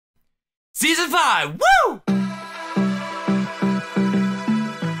Season 5, woo!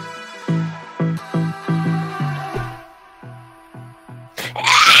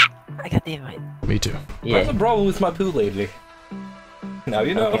 I got the invite. Me too. Yeah. What's the problem with my poo lately? Now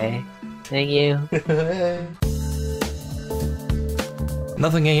you know. Okay. Thank you.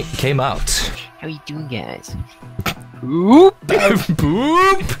 Nothing came out. How you doing, guys? Boop!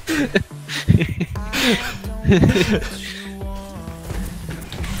 Boop!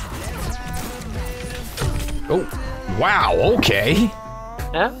 Oh, wow, okay.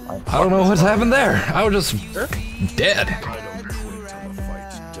 Huh? I don't know what's happened there. I was just dead.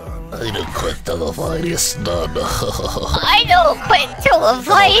 I don't quit till the fight is done. I don't quit till the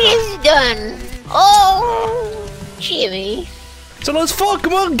fight is done. Oh, Jimmy. So let's fuck,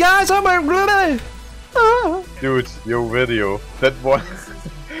 come on, guys. I'm a Dude, your video. That one.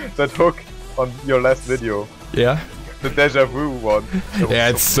 That hook on your last video. Yeah. The deja vu one. Yeah,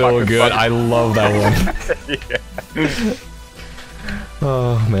 it's so good. funny. I love that one. Yeah.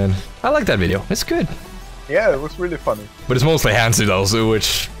 Oh man, I like that video. It's good. Yeah, it was really funny. But it's mostly Hansy though, so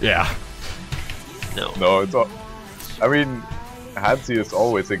which, yeah. No, it's all. I mean, Hansy is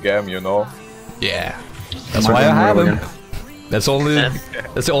always a game, you know. Yeah. That's why I have him. That's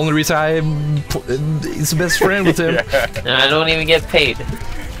the only reason I'm his best friend with him. No, I don't even get paid.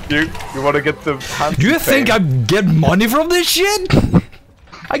 You want to get the Hansy Do you think I fame? get money from this shit?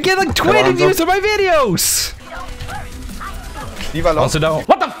 I get like 20 views on my videos. Also down.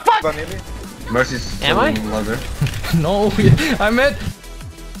 What the fuck? Mercy's Am I? Mother. No, I meant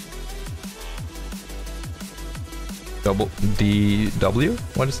double DW.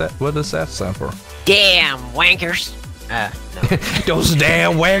 What is that? What does that stand for? Damn wankers. No. Those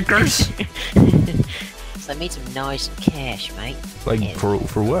damn wankers. So I made some nice cash, mate. Like Yeah. for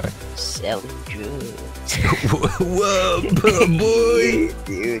what? Selling drugs. Whoa, boy.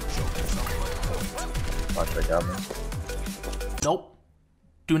 Dude. Fuck, they got me. Nope.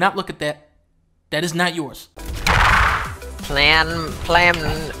 Do not look at that. That is not yours. Plan.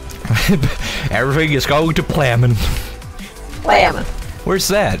 Everything is going to plamming. Where's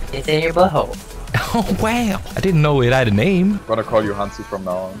that? It's in your butthole. Oh wow! I didn't know it had a name. I'm gonna call you Hansy from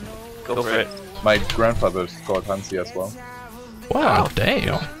now on. Go for it. My grandfather's called Hansy as well. Wow,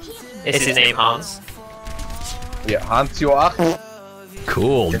 damn. Is his name Hans? Yeah, Hans Joachim.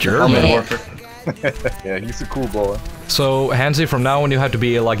 Cool, Get the German. helmet warfare. Yeah, he's a cool boy. So, Hansy, from now on you have to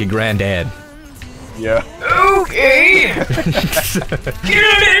be like a granddad. Yeah. Okay. Get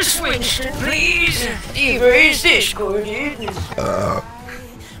a little Winston, please. Erase this coordinates.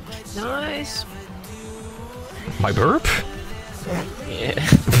 Nice. My burp? Yeah.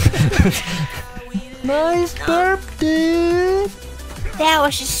 Nice burp, dude. That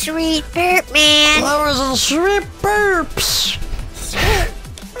was a sweet burp, man. That was a sweet burps.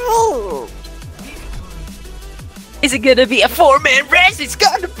 Oh, Is it gonna be a 4-man race? It's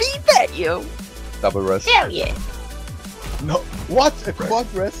gotta be that, yo. Double rest. hell yeah. No. What? A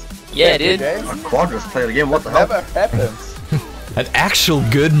quad rest? Yeah, dude. Okay. A quadrus play the game, what the hell? Never happens. An actual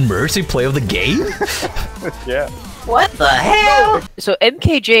good Mercy play of the game? Yeah. What the hell? So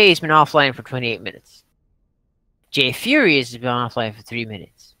MKJ has been offline for 28 minutes. J Furious has been offline for 3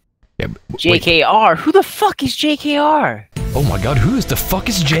 minutes. Yeah, wait. JKR, who the fuck is JKR? Oh my god, who is the fuck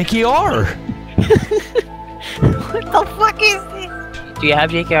is JKR? What the fuck is this? Do you have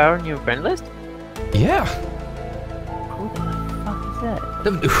JKR on your friend list? Yeah. Who the fuck is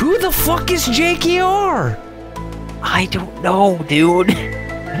that? Who the fuck is JKR? I don't know, dude. I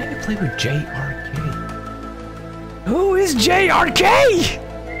need to play with JRK. Who is JRK?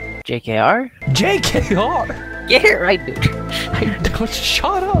 JKR? JKR? Get it right, dude. Don't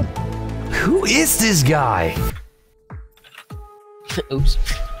shut up. Who is this guy? Oops.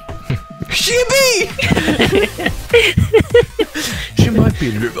 Shibi! She might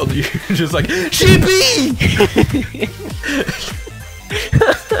be just like Shibi!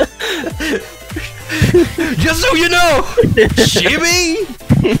 Just so you know, Shibi!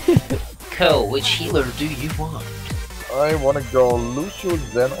 Co, which healer do you want? I wanna go Lucio,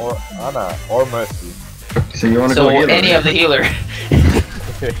 Zen, or Ana, or Mercy. So you wanna So go healer? any of the healer.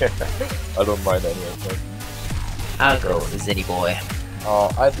 I don't mind any of them. I'll go Zenny boy.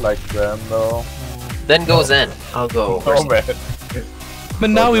 Oh, I'd like Zen though. Then go Zen. I'll go. Oh man. But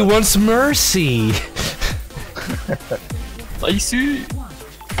now he wants mercy. I see.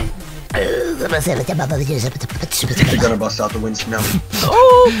 You're gonna bust out the winds now.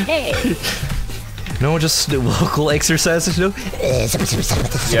 Okay. No, just local exercises, no?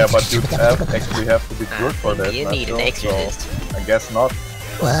 Yeah, but you actually have to be good for that. You need an Nacho, exorcist. So I guess not.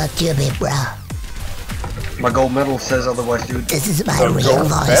 What you mean, bro? My gold medal says otherwise, dude. This is my real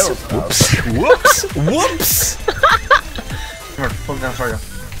voice. Whoops! Whoops! Come here, fuck down, sorry.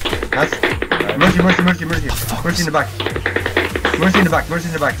 That's... Mercy. Mercy in the back. Mercy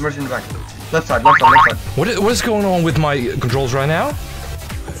in the back. Left side. What is going on with my controls right now?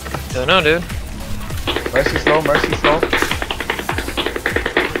 Don't know, dude. Mercy slow. What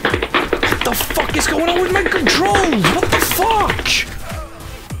the fuck is going on with my controls? What the fuck?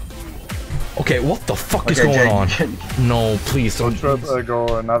 Okay, what the fuck is going on? No, please Don't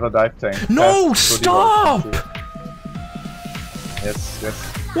go another dive tank. No, stop! Yes.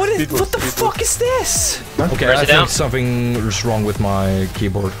 What the fuck is this? Okay, I think something is wrong with my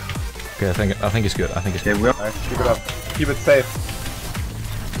keyboard. Okay, I think it's good. Yeah, we are. Nice. Keep it up. Keep it safe.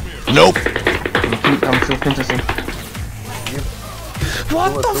 Nope. I'm still contesting.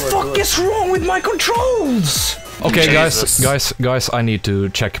 What the fuck is wrong with my controls? Okay, guys, I need to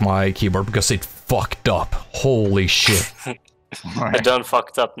check my keyboard because it fucked up. Holy shit. It done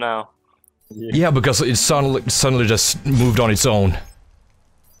fucked up now. Yeah, because it suddenly just moved on its own.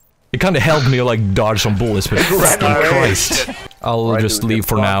 It kind of helped me like dodge some bullets, but fucking Christ. I'll just leave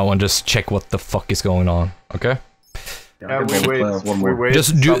for now and just check what the fuck is going on. Okay? Yeah, we wait.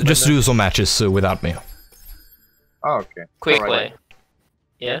 Just do some matches without me. Oh, okay. Quick way.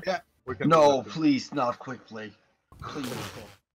 Yeah? Yeah. We can No, please, not quick play. Please.